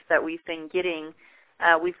orders that we've been getting,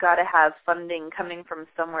 we've got to have funding coming from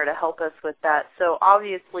somewhere to help us with that. So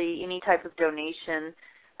obviously, any type of donation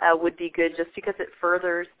would be good, just because it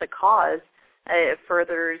furthers the cause. It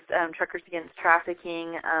furthers Truckers Against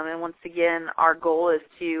Trafficking, and once again, our goal is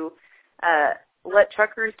to let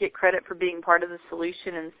truckers get credit for being part of the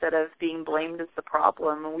solution instead of being blamed as the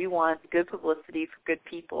problem. And we want good publicity for good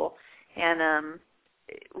people, and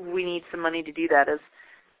we need some money to do that. As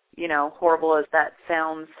horrible as that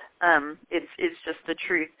sounds, it's just the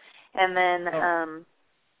truth. And then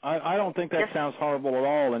I don't think that sounds horrible at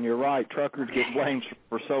all, and you're right. Truckers get blamed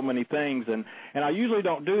for so many things, and I usually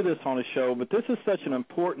don't do this on a show, but this is such an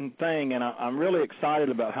important thing, and I'm really excited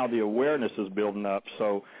about how the awareness is building up.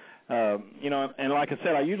 So, and like I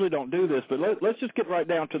said, I usually don't do this, but let's just get right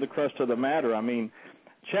down to the crust of the matter. I mean,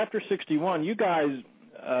 Chapter 61, you guys,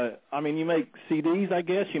 you make CDs, I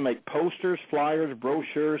guess. You make posters, flyers,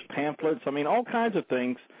 brochures, pamphlets, all kinds of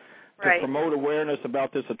things to promote awareness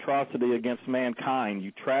about this atrocity against mankind.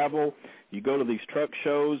 You travel, you go to these truck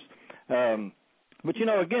shows. But, you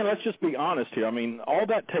know, again, let's just be honest here. I mean, all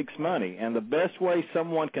that takes money, and the best way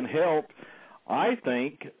someone can help, I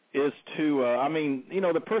think, is to, I mean, you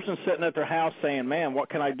know, the person sitting at their house saying, man, what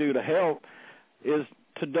can I do to help, is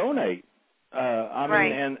to donate. I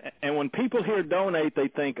mean, and when people hear donate, they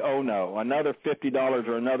think, oh, no, another $50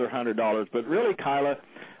 or another $100. But really, Kylla,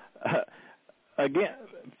 again,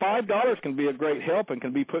 $5 can be a great help and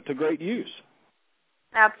can be put to great use.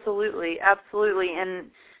 Absolutely, absolutely.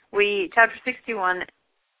 And Chapter 61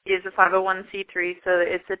 is a 501c3, so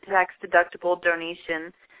it's a tax-deductible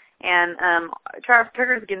donation. And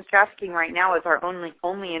Truckers Against Trafficking right now is our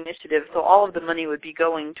only initiative, so all of the money would be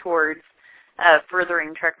going towards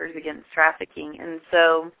furthering Truckers Against Trafficking. And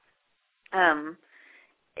so,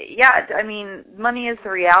 yeah, I mean, money is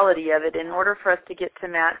the reality of it. In order for us to get to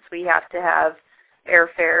MATS, we have to have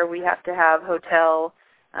airfare, we have to have hotel,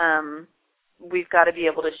 we've got to be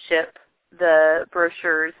able to ship the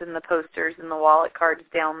brochures and the posters and the wallet cards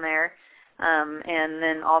down there, and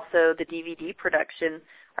then also the DVD production.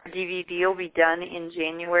 Our DVD will be done in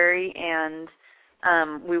January, and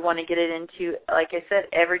we want to get it into, like I said,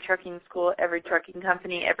 every trucking school, every trucking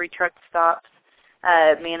company, every truck stop's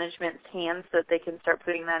management's hands so that they can start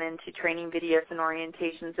putting that into training videos and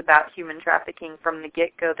orientations about human trafficking from the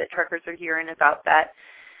get-go, that truckers are hearing about that.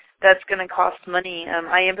 That's going to cost money.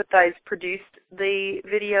 I Empathize produced the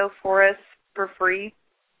video for us for free,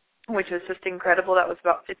 which was just incredible. That was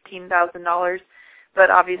about $15,000.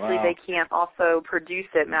 But obviously they can't also produce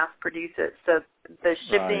it, mass produce it. So the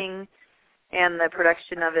shipping and the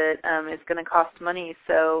production of it is going to cost money.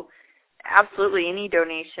 So absolutely any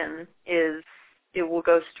donation it will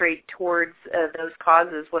go straight towards those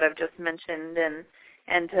causes, what I've just mentioned,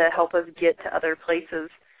 and to help us get to other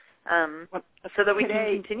places. So that we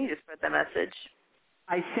can continue to spread the message.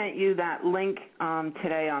 I sent you that link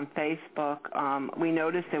today on Facebook. We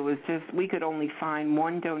noticed we could only find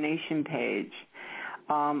one donation page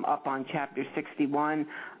up on Chapter 61.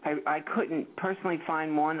 I couldn't personally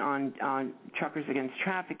find one on Truckers Against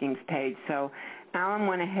Trafficking's page, so Alan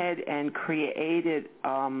went ahead and created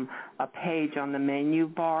a page on the menu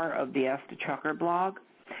bar of the Ask the Trucker blog.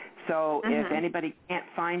 So if anybody can't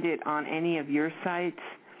find it on any of your sites,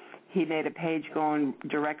 he made a page going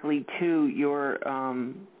directly to your,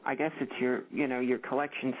 I guess it's your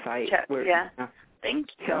collection site. Thank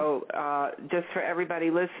you. So just for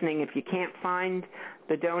everybody listening, if you can't find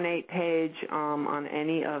the donate page on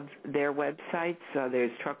any of their websites,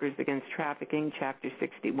 there's Truckers Against Trafficking, Chapter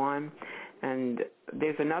 61, and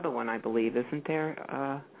there's another one, I believe, isn't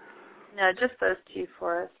there? No, just those two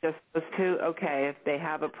for us. Just those two? Okay. If they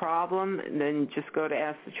have a problem, then just go to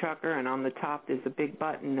Ask the Trucker, and on the top there's a big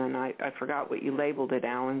button, and I forgot what you labeled it,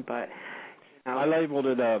 Alan, but... I labeled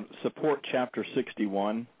it Support Chapter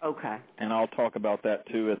 61. Okay. And I'll talk about that,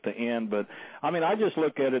 too, at the end. But, I mean, I just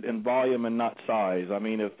look at it in volume and not size. I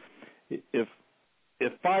mean, if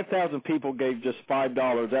 5,000 people gave just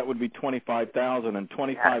 $5, that would be 25,000, and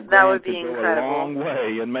 25 grand could go a long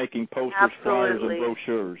way in making posters, flyers, and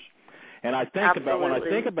brochures. And I think when I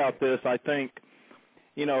think about this, I think,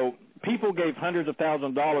 you know, people gave hundreds of thousands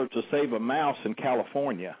of dollars to save a mouse in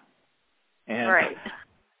California. And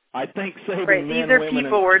I think saving men, these are women,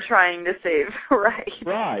 people we're trying to save,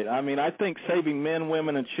 Right. I mean, I think saving men,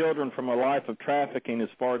 women, and children from a life of trafficking is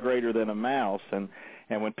far greater than a mouse. And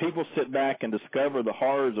when people sit back and discover the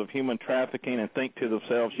horrors of human trafficking and think to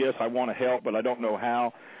themselves, yes, I want to help, but I don't know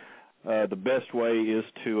how, the best way is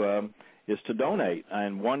to donate.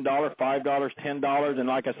 And $1, $5, $10, and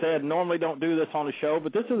like I said, normally don't do this on the show,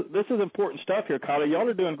 but this is important stuff here, Kylla. Y'all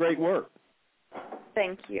are doing great work.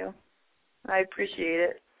 Thank you. I appreciate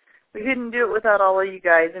it. We couldn't do it without all of you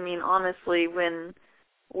guys. I mean, honestly, when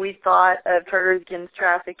we thought of Truckers Against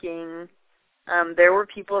Trafficking, there were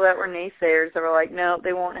people that were naysayers that were like, no,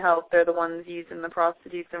 they won't help. They're the ones using the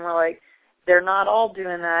prostitutes. And we're like, they're not all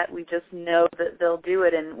doing that. We just know that they'll do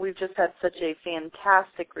it. And we've just had such a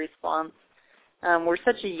fantastic response. We're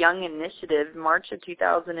such a young initiative. March of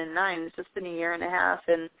 2009. It's just been a year and a half.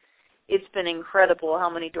 And it's been incredible how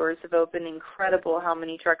many doors have opened, incredible how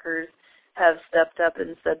many truckers have stepped up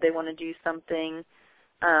and said they want to do something.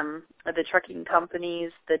 The trucking companies,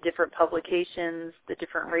 the different publications, the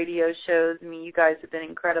different radio shows. I mean, you guys have been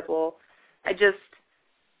incredible.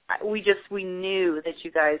 We knew that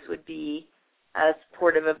you guys would be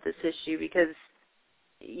supportive of this issue because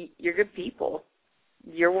you're good people.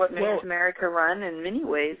 You're what makes America run in many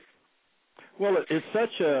ways. Well, it's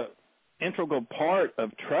such a integral part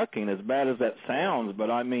of trucking, as bad as that sounds, but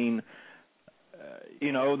I mean,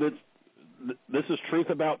 you know, this is truth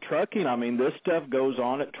about trucking. I mean, this stuff goes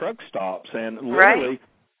on at truck stops, and literally,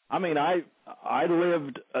 I mean, I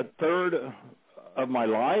lived a third of my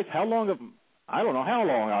life. I don't know how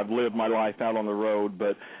long I've lived my life out on the road,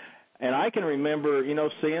 and I can remember,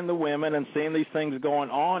 seeing the women and seeing these things going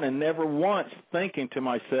on and never once thinking to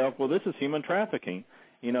myself, well, this is human trafficking,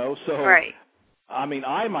 so. Right. I mean,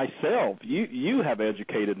 I myself, you have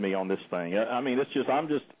educated me on this thing. I mean, I'm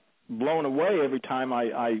just blown away every time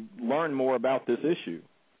I learn more about this issue.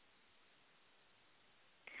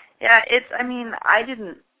 Yeah, I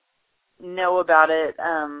didn't know about it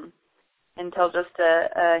until just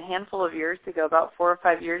a handful of years ago, about 4 or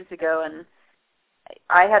 5 years ago, and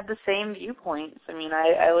I had the same viewpoints. I mean,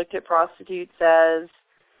 I looked at prostitutes as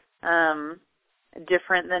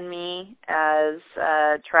different than me, as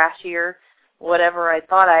trashier, whatever I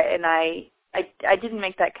thought. I didn't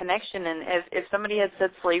make that connection, and if somebody had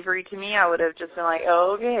said slavery to me, I would have just been like,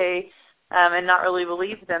 oh, okay, and not really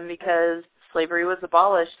believed them because slavery was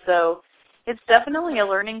abolished. So it's definitely a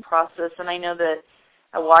learning process, and I know that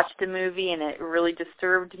I watched the movie and it really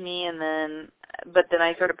disturbed me, but then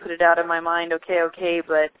I sort of put it out of my mind, okay,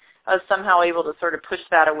 but I was somehow able to sort of push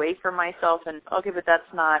that away from myself and, okay, but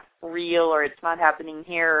that's not real, or it's not happening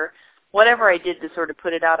here, or whatever I did to sort of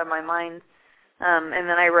put it out of my mind. And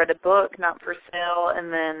then I read a book, Not for Sale,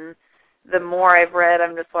 and then the more I've read,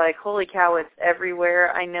 I'm just like, holy cow, it's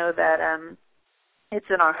everywhere. I know that it's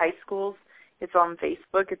in our high schools. It's on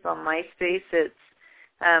Facebook. It's on MySpace. It's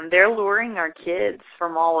they're luring our kids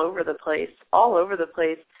from all over the place.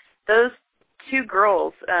 Those 2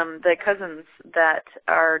 girls, the cousins that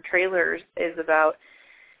our trailer is about,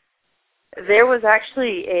 there was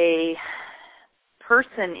actually a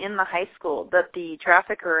person in the high school that the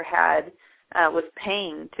trafficker was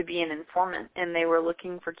paying to be an informant, and they were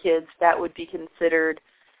looking for kids that would be considered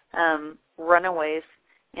runaways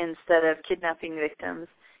instead of kidnapping victims.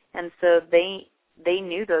 And so they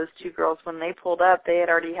knew those 2 girls. When they pulled up, they had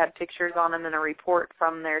already had pictures on them and a report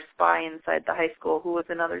from their spy inside the high school, who was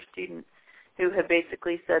another student, who had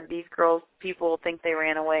basically said, these girls, people think they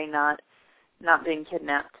ran away, not being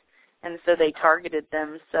kidnapped. And so they targeted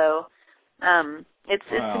them. So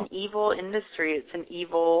it's an evil industry. It's an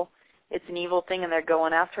evil thing, and they're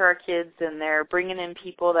going after our kids, and they're bringing in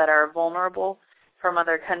people that are vulnerable from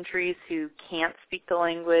other countries who can't speak the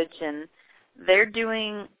language, and they're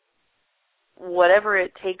doing whatever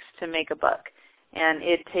it takes to make a buck. And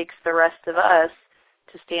it takes the rest of us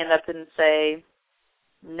to stand up and say,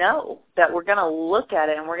 no, that we're going to look at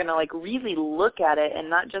it, and we're going to really look at it and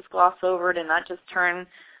not just gloss over it and not just turn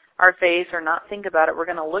our face or not think about it. We're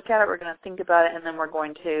going to look at it, we're going to think about it, and then we're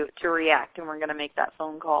going to react, and we're going to make that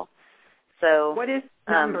phone call. So what is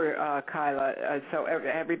the number, Kylla, so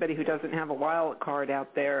everybody who doesn't have a wild card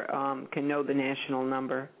out there can know the national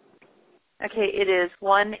number? Okay, it is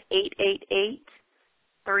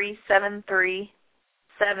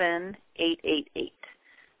 1-888-373-7888.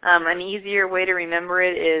 An easier way to remember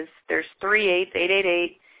it is there's 3 8s,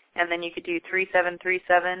 888, and then you could do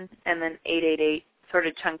 3737 and then 888, sort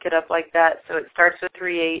of chunk it up like that. So it starts with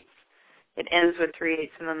 3 8s, it ends with 3 8s,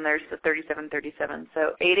 and then there's the 3737.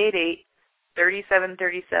 So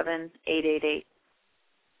 888-3737-888.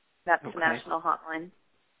 That's the national hotline.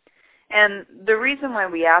 And the reason why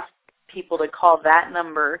we ask people to call that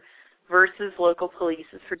number versus local police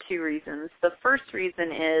is for 2 reasons. The first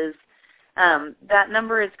reason is that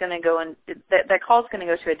number is going to go in, that call is going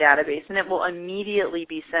to go to a database, and it will immediately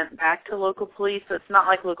be sent back to local police, so it's not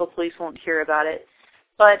like local police won't hear about it.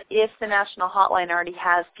 But if the national hotline already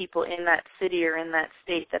has people in that city or in that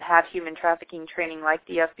state that have human trafficking training, like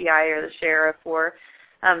the FBI or the sheriff or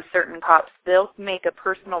certain cops, they'll make a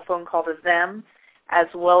personal phone call to them as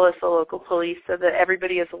well as the local police so that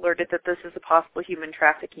everybody is alerted that this is a possible human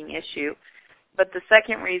trafficking issue. But the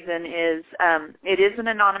second reason is it is an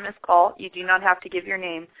anonymous call. You do not have to give your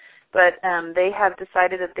name. But they have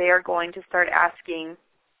decided that they are going to start asking,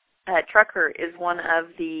 trucker is one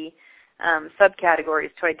of the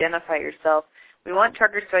subcategories to identify yourself. We want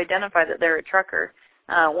truckers to identify that they're a trucker.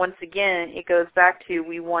 Once again, it goes back to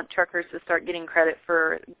we want truckers to start getting credit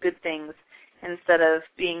for good things instead of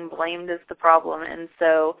being blamed as the problem. And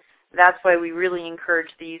so that's why we really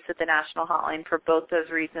encourage the use of the national hotline for both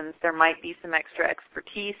those reasons. There might be some extra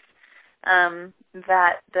expertise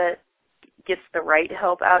that gets the right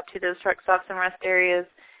help out to those truck stops and rest areas.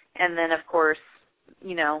 And then, of course,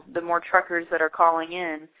 you know, the more truckers that are calling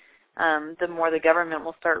in, the more the government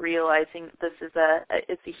will start realizing this is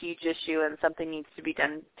it's a huge issue and something needs to be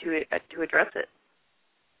done to address it.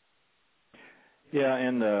 Yeah,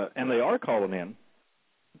 and they are calling in.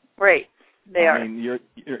 Right, they are. I mean,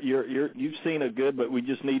 you've seen a good, but we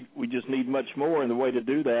just need much more, and the way to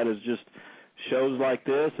do that is just shows like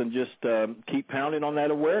this and just keep pounding on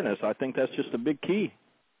that awareness. I think that's just a big key.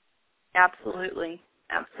 Absolutely.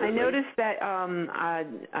 I noticed that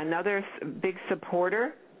another big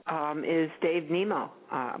supporter is Dave Nemo.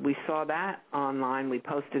 We saw that online. We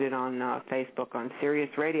posted it on Facebook on Sirius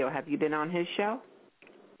Radio. Have you been on his show?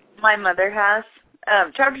 My mother has.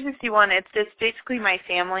 Chapter 61, it's basically my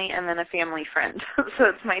family and then a family friend. So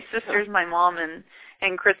it's my sisters, my mom, and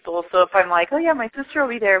Crystal. So if I'm like, oh, yeah, my sister will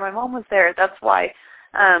be there, my mom was there, that's why.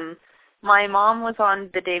 My mom was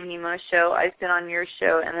on the Dave Nemo show. I've been on your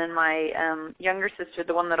show. And then my younger sister,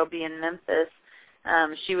 the one that will be in Memphis,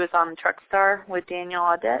 she was on Truckstar with Daniel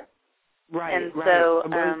Audette. Right, and right. So,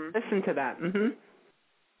 listen to that. Mm-hmm.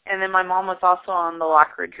 And then my mom was also on the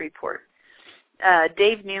Lockridge Report.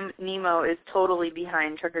 Dave Nemo is totally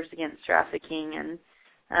behind Truckers Against Trafficking, and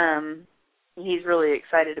he's really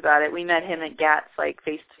excited about it. We met him at GATS, like,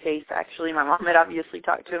 face-to-face, actually. My mom had obviously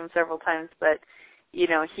talked to him several times, but, you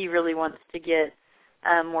know, he really wants to get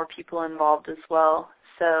more people involved as well.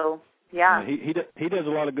 So, yeah. He does a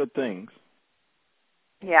lot of good things.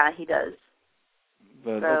 Yeah, he does.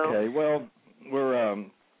 But, okay, well, we're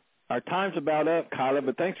our time's about up, Kylla,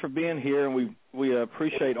 but thanks for being here, and we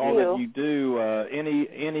appreciate all that you do. Any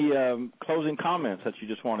closing comments that you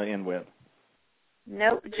just want to end with?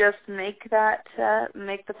 Nope, just make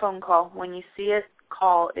the phone call. When you see it,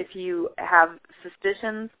 call. If you have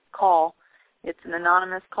suspicions, call. It's an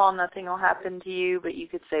anonymous call. Nothing will happen to you, but you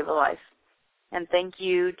could save a life. And thank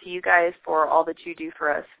you to you guys for all that you do for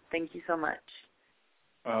us. Thank you so much.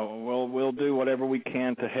 Well, we'll do whatever we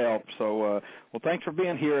can to help. So, well, thanks for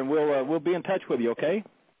being here, and we'll be in touch with you, okay?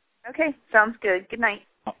 Okay, sounds good. Good night.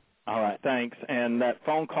 All right, thanks. And that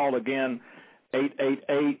phone call again,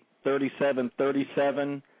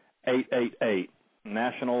 888-3737, 888,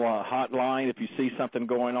 national hotline if you see something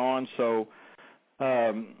going on. So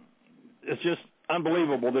it's just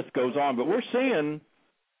unbelievable this goes on. But we're seeing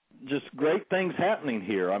just great things happening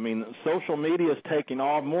here. I mean, social media is taking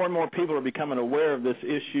off. More and more people are becoming aware of this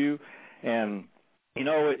issue. And, you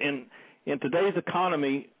know, in today's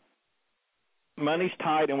economy, money's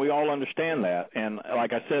tight, and we all understand that. And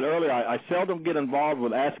like I said earlier, I seldom get involved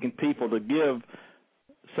with asking people to give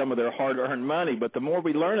some of their hard-earned money. But the more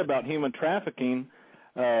we learn about human trafficking,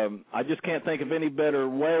 I just can't think of any better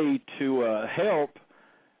way to help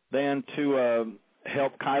than to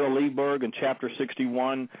help Kylla Leeburg and Chapter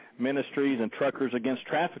 61 Ministries and Truckers Against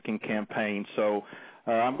Trafficking campaign. So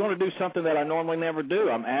I'm going to do something that I normally never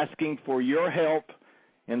do. I'm asking for your help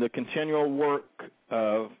in the continual work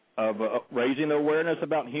of raising awareness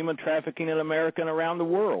about human trafficking in America and around the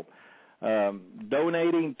world.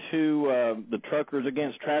 Donating to the Truckers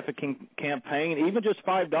Against Trafficking campaign, even just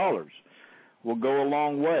 $5, will go a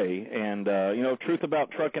long way. And, you know, Truth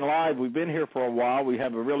About Trucking Live, we've been here for a while. We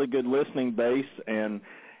have a really good listening base, and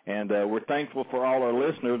we're thankful for all our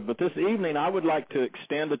listeners. But this evening, I would like to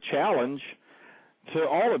extend a challenge to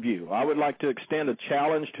all of you. I would like to extend a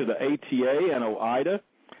challenge to the ATA and OIDA.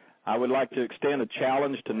 I would like to extend a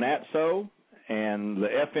challenge to NATSO and the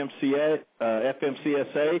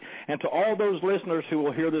FMCSA, and to all those listeners who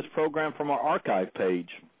will hear this program from our archive page.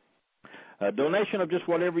 A donation of just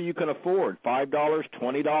whatever you can afford, $5,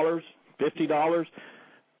 $20, $50.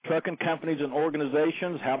 Trucking companies and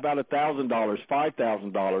organizations, how about $1,000,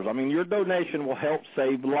 $5,000? I mean, your donation will help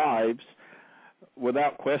save lives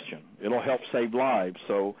without question. It'll help save lives.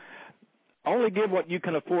 So only give what you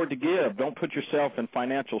can afford to give. Don't put yourself in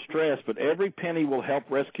financial stress, but every penny will help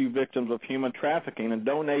rescue victims of human trafficking, and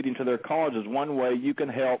donating to their cause is one way you can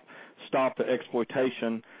help stop the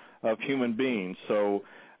exploitation of human beings. So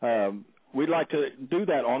we'd like to do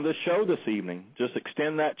that on this show this evening. Just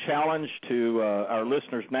extend that challenge to our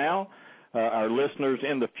listeners now, our listeners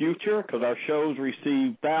in the future, because our shows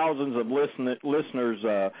receive thousands of listeners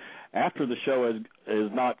after the show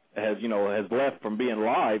has left from being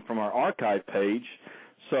live from our archive page.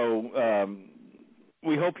 So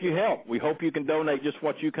we hope you help. We hope you can donate just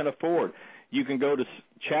what you can afford. You can go to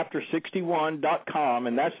chapter61.com,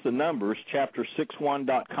 and that's the numbers,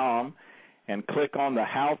 chapter61.com, and click on the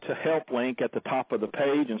How to Help link at the top of the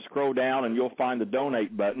page and scroll down, and you'll find the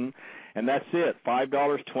donate button. And that's it, $5,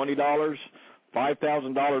 $20,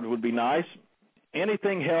 $5,000 would be nice.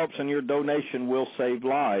 Anything helps, and your donation will save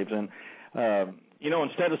lives. And, you know,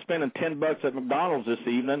 instead of spending $10 at McDonald's this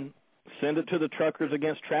evening, send it to the Truckers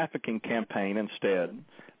Against Trafficking campaign instead.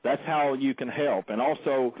 That's how you can help. And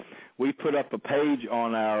also, we put up a page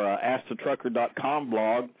on our AskTheTrucker.com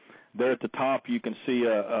blog. There at the top, you can see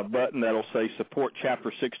a button that will say Support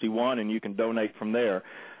Chapter 61, and you can donate from there.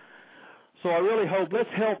 So I really hope, let's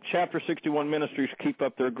help Chapter 61 Ministries keep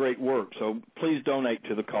up their great work. So please donate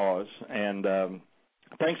to the cause. And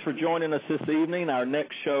Thanks for joining us this evening. Our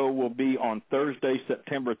next show will be on Thursday,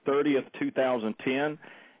 September 30th, 2010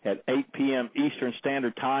 at 8 p.m. Eastern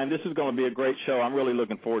Standard Time. This is going to be a great show. I'm really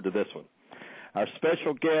looking forward to this one. Our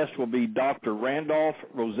special guest will be Dr. Randolph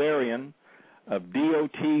Rosarian of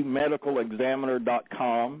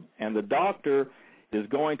DOTMedicalExaminer.com, and the doctor is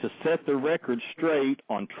going to set the record straight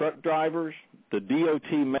on truck drivers, the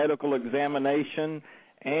DOT medical examination,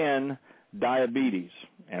 and diabetes.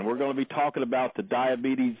 And we're going to be talking about the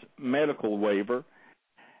diabetes medical waiver,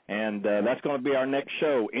 and that's going to be our next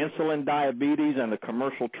show, Insulin, Diabetes, and the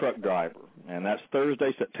Commercial Truck Driver. And that's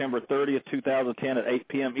Thursday, September 30th, 2010 at 8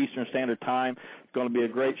 p.m. Eastern Standard Time. It's going to be a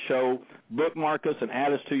great show. Bookmark us and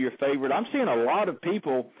add us to your favorite. I'm seeing a lot of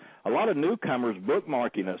people, a lot of newcomers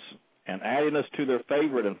bookmarking us and adding us to their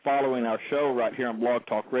favorite and following our show right here on Blog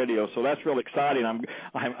Talk Radio. So that's real exciting.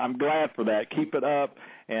 I'm glad for that. Keep it up,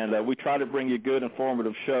 and we try to bring you good,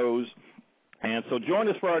 informative shows. And so join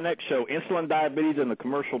us for our next show, Insulin, Diabetes, and the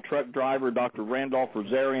Commercial Truck Driver. Dr. Randolph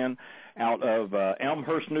Rosarian out of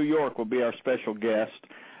Elmhurst, New York, will be our special guest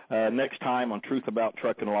next time on Truth About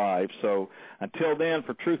Trucking Live. So until then,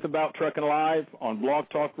 for Truth About Trucking Live on Blog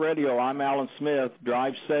Talk Radio, I'm Alan Smith.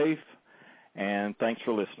 Drive safe, and thanks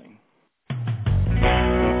for listening.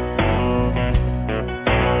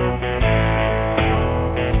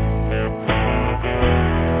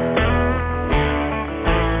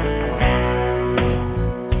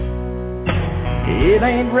 It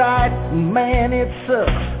ain't right, man, it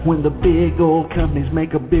sucks when the big old companies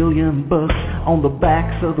make $1 billion on the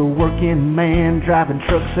backs of the working man driving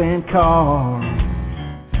trucks and cars.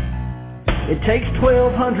 It takes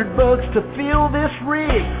 $1,200 to fill this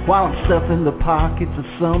rig while I'm stuffing the pockets of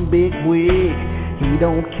some big wig. He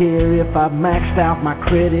don't care if I've maxed out my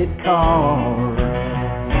credit card.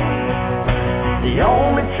 The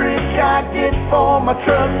only trick I get for my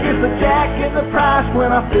truck is the jack in the price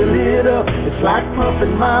when I fill it up. It's like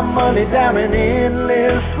pumping my money down an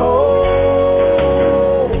endless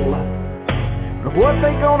hole. But what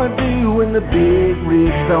they gonna do when the big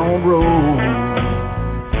rigs don't roll?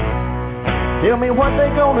 Tell me what they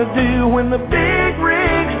gonna do when the big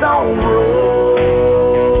rigs don't roll.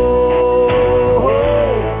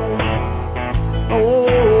 Oh.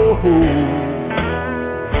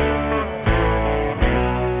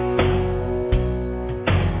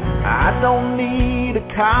 I don't need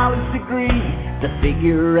a college degree to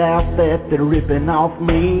figure out that they're ripping off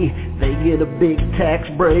me. They get a big tax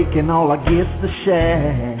break and all I get's the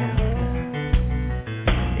shaft.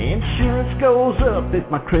 Insurance goes up if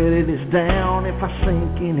my credit is down. If I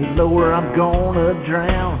sink any lower, I'm gonna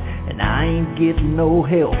drown. And I ain't getting no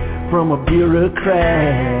help from a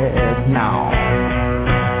bureaucrat, no.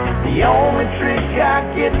 The only trick I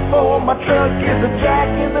get for my truck is a jack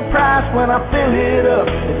in the price when I fill it up.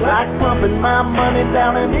 It's like pumping my money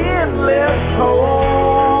down an endless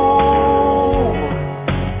hole.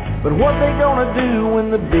 But what they gonna do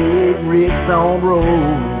when the big rigs don't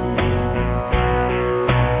roll?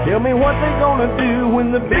 Tell me what they gonna do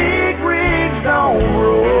when the big rigs don't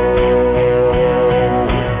roll.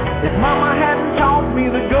 If mama hadn't taught me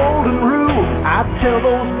the golden rule, I'd tell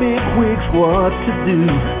those big wigs what to do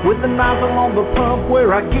with the nozzle on the pump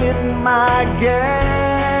where I get my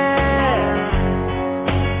gas.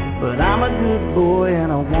 But I'm a good boy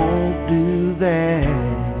and I won't do that.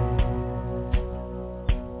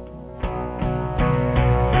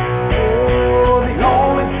 Oh, the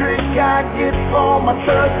only trick I get for my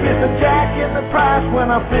truck is a jack in the price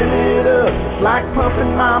when I fill it up. It's like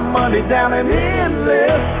pumping my money down an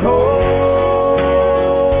endless hole.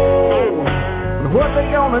 What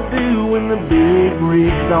they gonna do when the big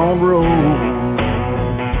rigs don't roll?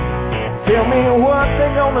 Tell me what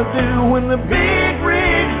they gonna do when the big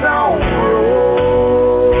rigs don't roll.